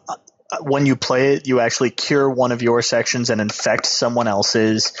you, when you play it, you actually cure one of your sections and infect someone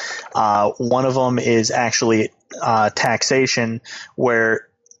else's. One of them is actually taxation, where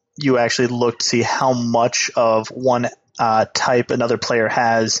you actually look to see how much of one type another player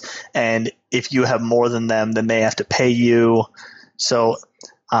has, and if you have more than them, then they have to pay you. So,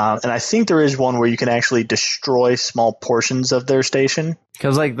 and I think there is one where you can actually destroy small portions of their station.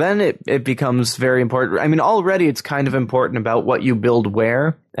 Because like then it becomes very important. I mean, already it's kind of important about what you build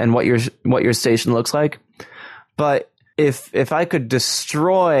where and what your station looks like. But if I could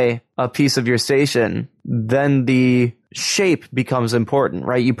destroy a piece of your station, then the shape becomes important,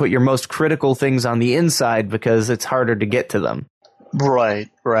 right? You put your most critical things on the inside because it's harder to get to them. Right.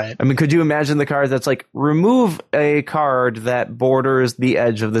 I mean, could you imagine the card that's like, remove a card that borders the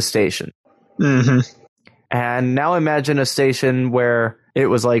edge of the station? Mm-hmm. And now imagine a station where it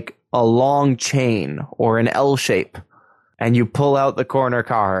was like a long chain or an L shape, and you pull out the corner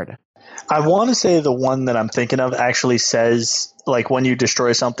card. I want to say the one that I'm thinking of actually says, like, when you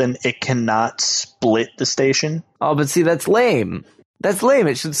destroy something, it cannot split the station. Oh, but see, that's lame. That's lame.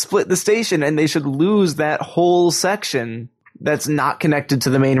 It should split the station, and they should lose that whole section that's not connected to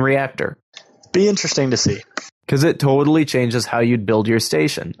the main reactor. Be interesting to see. Because it totally changes how you'd build your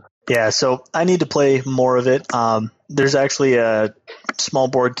station. Yeah, so I need to play more of it. There's actually a small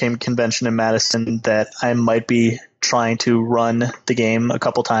board game convention in Madison that I might be trying to run the game a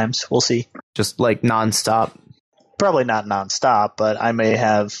couple times. We'll see. Just like nonstop? Probably not nonstop, but I may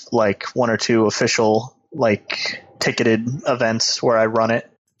have like 1 or 2 official, like, ticketed events where I run it.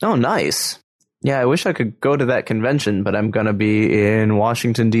 Oh, nice. Yeah, I wish I could go to that convention, but I'm going to be in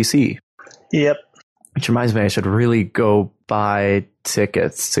Washington, D.C. Yep. Which reminds me, I should really go buy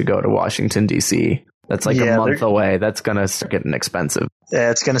tickets to go to Washington, D.C. That's like a month away. That's going to start getting expensive.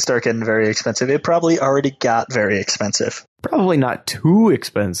 Yeah, it's going to start getting very expensive. It probably already got very expensive. Probably not too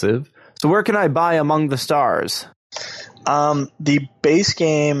expensive. So where can I buy Among the Stars? The base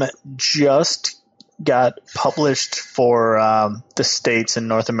game just got published for the States in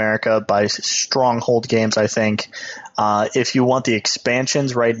North America by Stronghold Games, I think. If you want the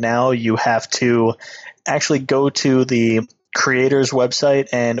expansions right now, you have to actually go to the creator's website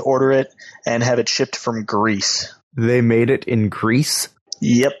and order it and have it shipped from Greece. They made it in Greece?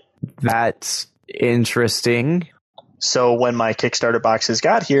 Yep. That's interesting. So when my Kickstarter boxes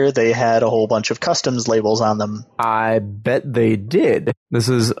got here, they had a whole bunch of customs labels on them. I bet they did. This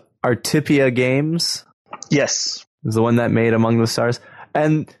is Artipia Games? Yes. Is the one that made Among the Stars.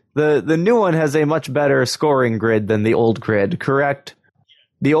 And the new one has a much better scoring grid than the old grid, correct?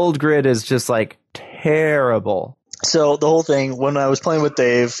 The old grid is just like terrible. So the whole thing, when I was playing with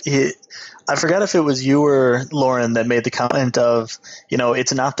Dave, I forgot if it was you or Lauren that made the comment of,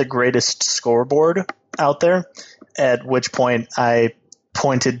 it's not the greatest scoreboard out there, at which point I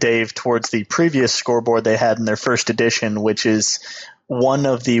pointed Dave towards the previous scoreboard they had in their first edition, which is one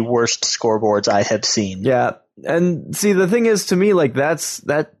of the worst scoreboards I have seen. Yeah. And see, the thing is, to me, like, that's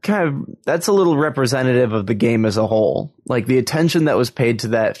a little representative of the game as a whole. Like, the attention that was paid to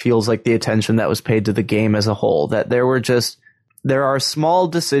that feels like the attention that was paid to the game as a whole. That there are small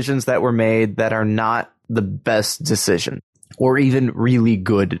decisions that were made that are not the best decision, or even really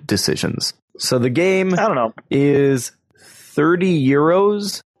good decisions. So the game, I don't know, is 30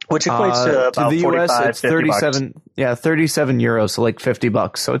 euros. Which equates to about the US, 45, it's 37. Bucks. Yeah, 37 euros, so like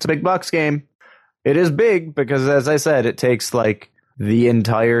 $50. So it's a big bucks game. It is big because, as I said, it takes like the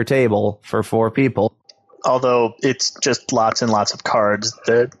entire table for 4 people. Although it's just lots and lots of cards.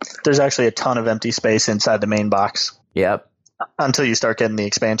 There's actually a ton of empty space inside the main box. Yep. Until you start getting the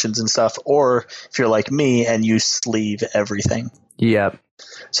expansions and stuff, or if you're like me and you sleeve everything. Yep.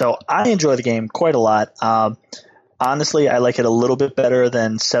 So I enjoy the game quite a lot. Honestly, I like it a little bit better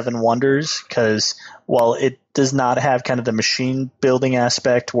than Seven Wonders because while it does not have kind of the machine building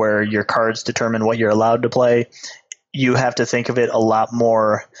aspect where your cards determine what you're allowed to play, you have to think of it a lot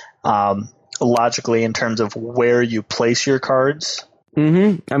more logically in terms of where you place your cards.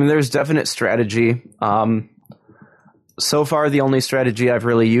 Mm-hmm. I mean, there's definite strategy. So far, the only strategy I've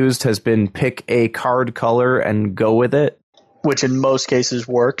really used has been pick a card color and go with it. Which in most cases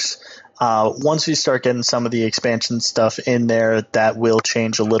works. Once we start getting some of the expansion stuff in there, that will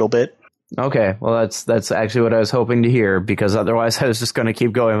change a little bit. Okay, well, that's actually what I was hoping to hear, because otherwise I was just going to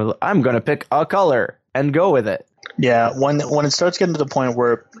keep going with, I'm going to pick a color and go with it. Yeah, when it starts getting to the point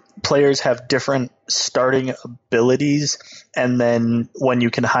where players have different starting abilities, and then when you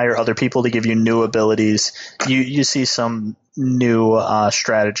can hire other people to give you new abilities, you see some new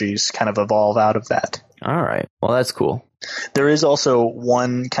strategies kind of evolve out of that. All right, well, that's cool. There is also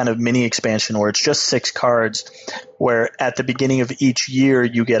one kind of mini expansion where it's just 6 cards, where at the beginning of each year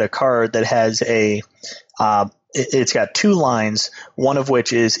you get a card that has it's got 2 lines, one of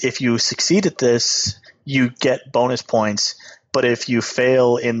which is if you succeed at this, you get bonus points, but if you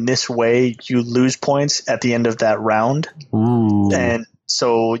fail in this way, you lose points at the end of that round. Ooh. And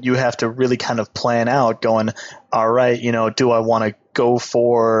so you have to really kind of plan out going, all right, do I want to go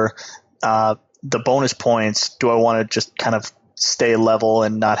for the bonus points? Do I want to just kind of stay level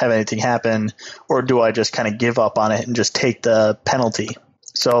and not have anything happen? Or do I just kind of give up on it and just take the penalty?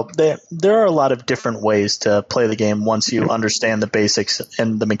 So there are a lot of different ways to play the game once you understand the basics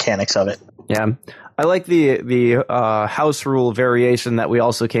and the mechanics of it. Yeah. I like the house rule variation that we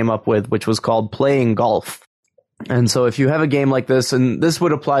also came up with, which was called playing golf. And so if you have a game like this, and this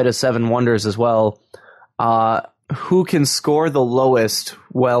would apply to Seven Wonders as well, who can score the lowest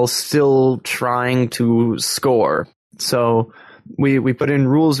while still trying to score? So we put in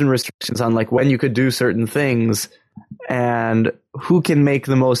rules and restrictions on like when you could do certain things and who can make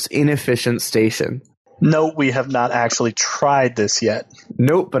the most inefficient station. No, we have not actually tried this yet.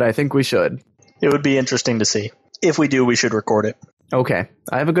 Nope, but I think we should. It would be interesting to see. If we do, we should record it. Okay.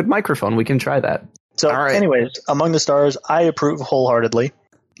 I have a good microphone. We can try that. So anyways, Among the Stars, I approve wholeheartedly.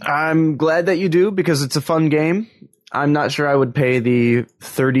 I'm glad that you do, because it's a fun game. I'm not sure I would pay the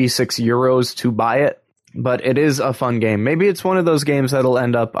 36 euros to buy it, but it is a fun game. Maybe it's one of those games that'll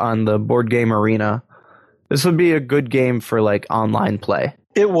end up on the Board Game Arena. This would be a good game for like online play.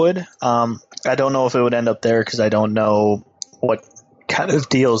 It would. I don't know if it would end up there because I don't know what kind of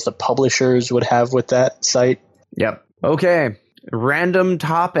deals the publishers would have with that site. Yep. Okay. Random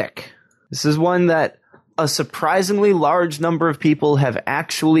topic. This is one that a surprisingly large number of people have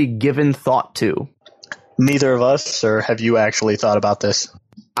actually given thought to. Neither of us, or have you actually thought about this?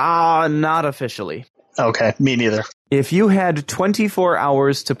 Not officially. Okay, me neither. If you had 24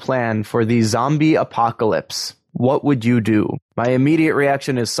 hours to plan for the zombie apocalypse, what would you do? My immediate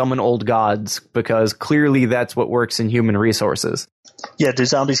reaction is summon old gods, because clearly that's what works in human resources. Yeah, do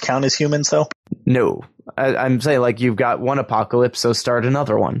zombies count as humans, though? No. I'm saying, like, you've got one apocalypse, so start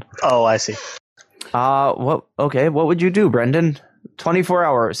another one. Oh, I see. What would you do, Brendan? 24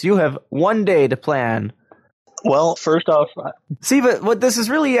 hours. You have 1 day to plan. Well, first off... See, but what this is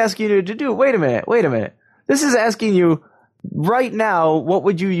really asking you to do... Wait a minute. This is asking you, right now, what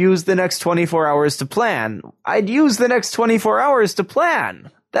would you use the next 24 hours to plan? I'd use the next 24 hours to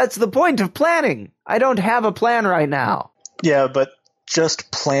plan. That's the point of planning. I don't have a plan right now. Yeah, but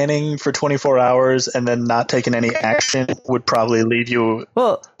just planning for 24 hours and then not taking any action would probably leave you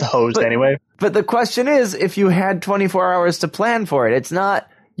hosed anyway. But the question is, if you had 24 hours to plan for it, it's not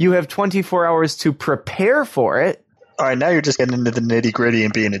you have 24 hours to prepare for it. All right, now you're just getting into the nitty-gritty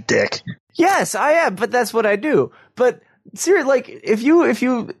and being a dick. Yes, I am, but that's what I do. But seriously, like, if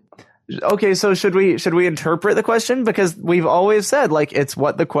you okay, so should we interpret the question? Because we've always said, like, it's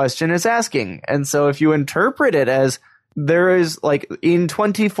what the question is asking. And so if you interpret it as there is, like, in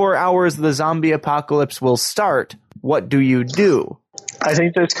 24 hours the zombie apocalypse will start, what do you do? I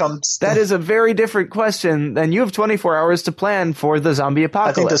think this comes... That is a very different question than you have 24 hours to plan for the zombie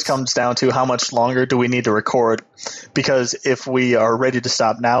apocalypse. I think this comes down to how much longer do we need to record, because if we are ready to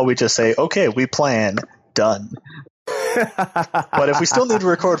stop now, we just say, okay, we plan, done. But if we still need to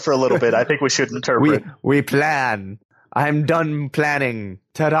record for a little bit, I think we should interpret. We plan. I'm done planning.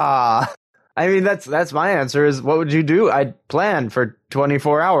 Ta-da! I mean, that's my answer is, what would you do? I'd plan for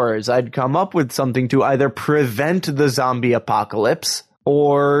 24 hours. I'd come up with something to either prevent the zombie apocalypse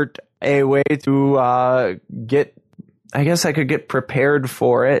or a way to I guess I could get prepared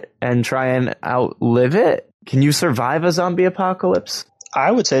for it and try and outlive it. Can you survive a zombie apocalypse?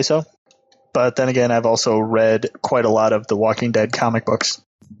 I would say so. But then again, I've also read quite a lot of the Walking Dead comic books.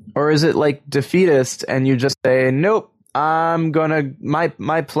 Or is it like defeatist and you just say, nope,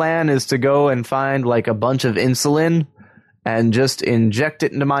 my plan is to go and find like a bunch of insulin and just inject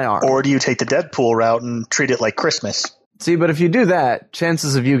it into my arm. Or do you take the Deadpool route and treat it like Christmas? See, but if you do that,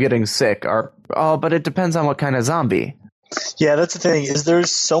 chances of you getting sick are... Oh, but it depends on what kind of zombie. Yeah, that's the thing, is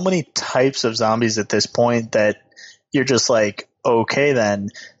there's so many types of zombies at this point that you're just like, okay then.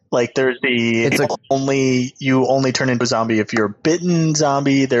 Like there's you only turn into a zombie if you're bitten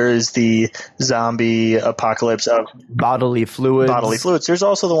zombie. There is the zombie apocalypse of bodily fluids. There's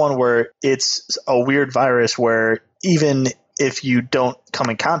also the one where it's a weird virus where even if you don't come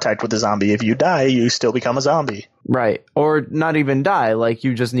in contact with a zombie, if you die, you still become a zombie. Right. Or not even die. Like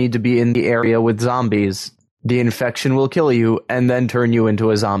you just need to be in the area with zombies. The infection will kill you and then turn you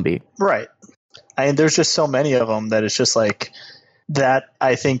into a zombie. Right. There's just so many of them that it's just like that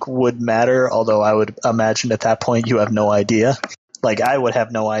I think would matter, although I would imagine at that point you have no idea. Like I would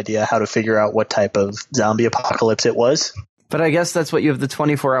have no idea how to figure out what type of zombie apocalypse it was. But I guess that's what you have the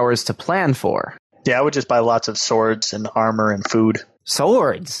 24 hours to plan for. Yeah, I would just buy lots of swords and armor and food.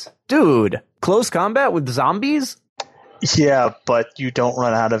 Swords? Dude, close combat with zombies? Yeah, but you don't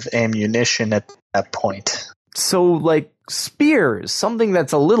run out of ammunition at that point. So, like, spears, something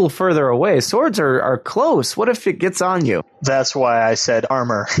that's a little further away. Swords are close. What if it gets on you? That's why I said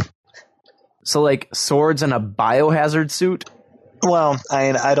armor. So, like, swords and a biohazard suit? Well,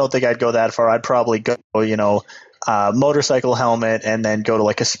 I don't think I'd go that far. I'd probably go, motorcycle helmet and then go to,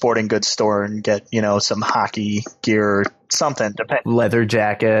 like, a sporting goods store and get, some hockey gear or something. Leather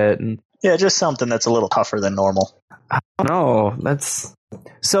jacket. Yeah, just something that's a little tougher than normal. I don't know.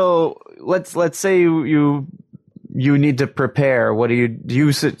 So, let's say you need to prepare. What do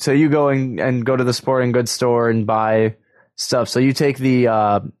you so you go and go to the sporting goods store and buy stuff. So you take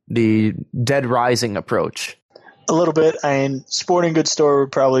the Dead Rising approach. A little bit. Sporting goods store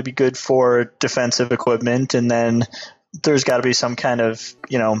would probably be good for defensive equipment, and then there's got to be some kind of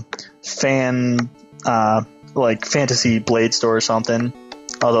like fantasy blade store or something.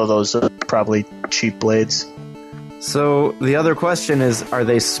 Although those are probably cheap blades. So the other question is, are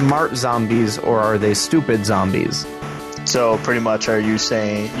they smart zombies or are they stupid zombies? So pretty much you're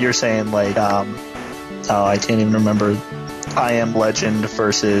saying like, I can't even remember, I Am Legend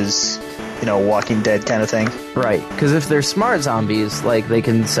versus, Walking Dead kind of thing. Right, because if they're smart zombies, like they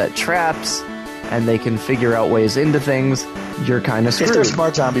can set traps and they can figure out ways into things, you're kind of screwed. If they're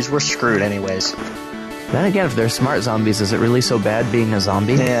smart zombies, we're screwed anyways. Then again, if they're smart zombies, is it really so bad being a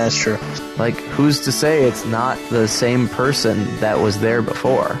zombie? Yeah, that's true. Like, who's to say it's not the same person that was there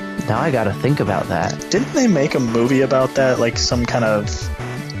before? Now I gotta think about that. Didn't they make a movie about that? Like some kind of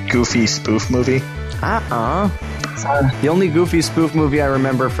goofy spoof movie? The only goofy spoof movie I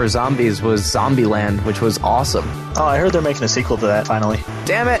remember for zombies was Zombieland, which was awesome. Oh, I heard they're making a sequel to that finally.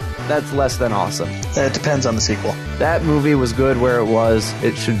 Damn it! That's less than awesome. It depends on the sequel. That movie was good where it was.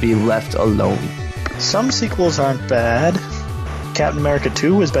 It should be left alone. Some sequels aren't bad. Captain America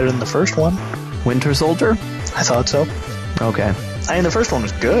 2 was better than the first one. Winter Soldier? I thought so. Okay. The first one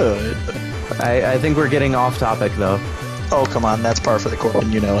was good. But I think we're getting off topic, though. Oh, come on. That's par for the course,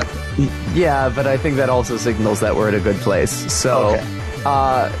 and you know it. Yeah, but I think that also signals that we're at a good place. So,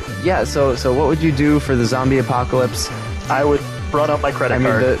 okay. So what would you do for the zombie apocalypse? I would run up my credit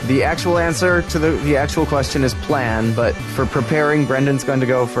card. The actual answer to the actual question is plan, but for preparing, Brendan's going to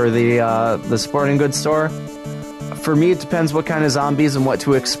go for the sporting goods store. For me, it depends what kind of zombies and what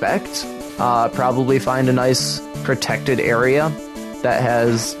to expect. Probably find a nice protected area that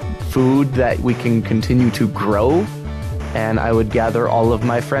has food that we can continue to grow, and I would gather all of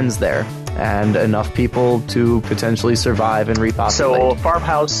my friends there and enough people to potentially survive and repopulate. So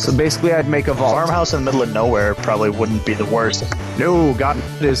farmhouse. So basically, I'd make a vault. Farmhouse in the middle of nowhere probably wouldn't be the worst. No, God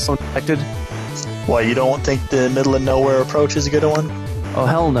is so infected. Well, you don't think the middle of nowhere approach is a good one? Oh,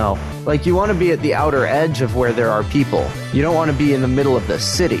 hell no. Like, you want to be at the outer edge of where there are people. You don't want to be in the middle of the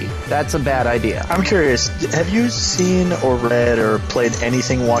city. That's a bad idea. I'm curious, have you seen or read or played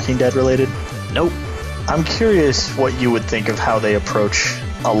anything Walking Dead related? Nope. I'm curious what you would think of how they approach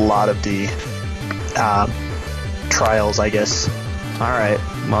a lot of the trials, I guess. All right.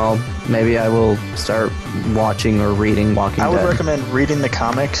 Well, maybe I will start watching or reading Walking Dead. I would recommend reading the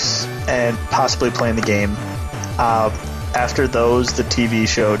comics and possibly playing the game. After those, the TV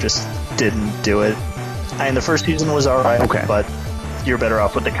show just didn't do it. The first season was alright, okay, but you're better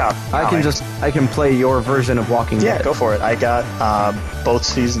off with the comics. I can play your version of Walking Dead. Yeah, go for it. I got both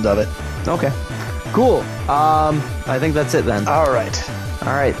seasons of it. Okay. Cool. I think that's it then. All right,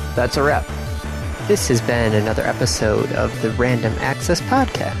 that's a wrap. This has been another episode of the Random Access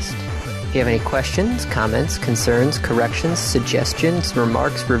Podcast. If you have any questions, comments, concerns, corrections, suggestions,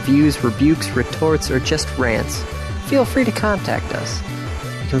 remarks, reviews, rebukes, retorts, or just rants, feel free to contact us.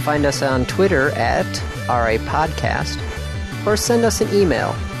 You can find us on Twitter at RAPodcast, or send us an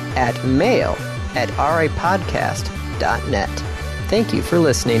email at mail@rapodcast.net. Thank you for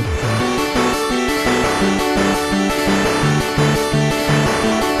listening.